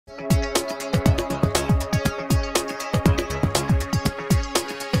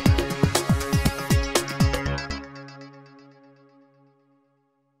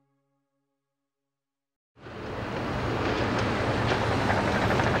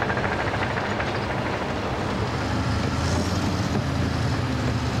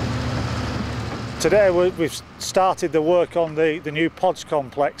Today we've started the work on the new pods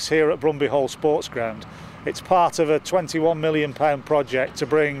complex here at Brumby Hall Sports Ground. It's part of a £21 million project to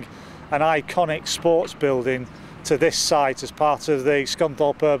bring an iconic sports building to this site as part of the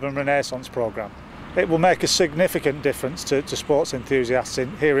Scunthorpe Urban Renaissance programme. It will make a significant difference to sports enthusiasts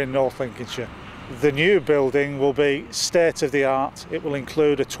here in North Lincolnshire. The new building will be state-of-the-art. It will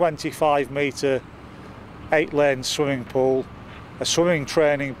include a 25-metre 8-lane swimming pool, a swimming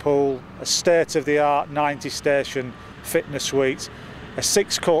training pool, a state-of-the-art 90-station fitness suite, a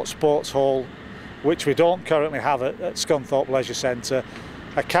 6-court sports hall, which we don't currently have at Scunthorpe Leisure Centre,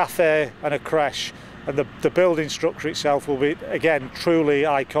 a cafe and a creche, and the building structure itself will be, again, truly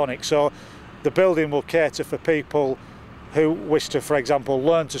iconic. So the building will cater for people who wish to, for example,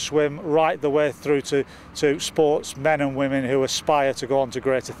 learn to swim, right the way through to sports men and women who aspire to go on to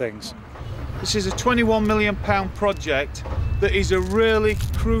greater things. This is a £21 million project that is a really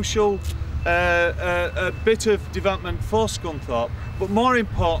crucial bit of development for Scunthorpe, but more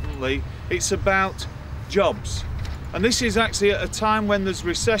importantly it's about jobs. And this is actually at a time when there's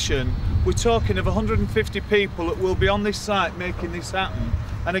recession. We're talking of 150 people that will be on this site making this happen.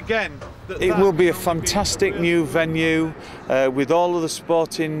 And again, it will be a fantastic new venue with all of the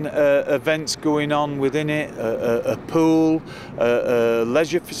sporting events going on within it, a pool,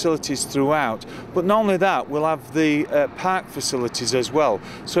 leisure facilities throughout. But not only that, we'll have the park facilities as well.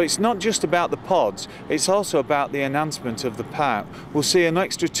 So it's not just about the pods, it's also about the enhancement of the park. We'll see an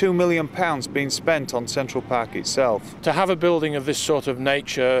extra £2 million being spent on Central Park itself. To have a building of this sort of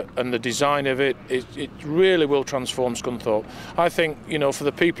nature and the design of it really will transform Scunthorpe. I think, you know, for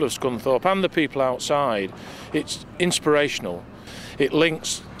the people of Scunthorpe and the people outside, it's inspirational. It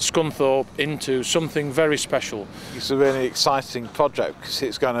links Scunthorpe into something very special. It's a really exciting project because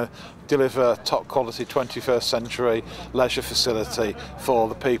it's going to deliver top quality 21st century leisure facility for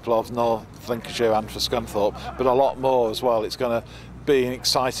the people of North Lincolnshire and for Scunthorpe, but a lot more as well. It's going to be an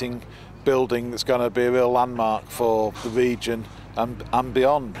exciting building that's going to be a real landmark for the region and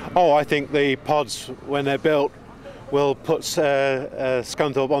beyond. Oh, I think the pods, when they're built, will put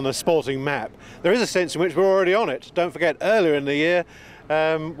Scunthorpe on the sporting map. There is a sense in which we're already on it. Don't forget, earlier in the year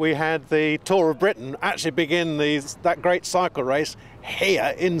we had the Tour of Britain actually begin that great cycle race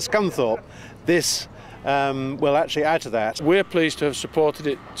here in Scunthorpe. This will actually add to that. We're pleased to have supported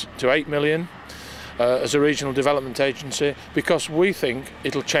it to 8 million as a regional development agency because we think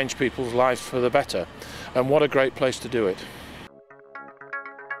it'll change people's lives for the better, and what a great place to do it.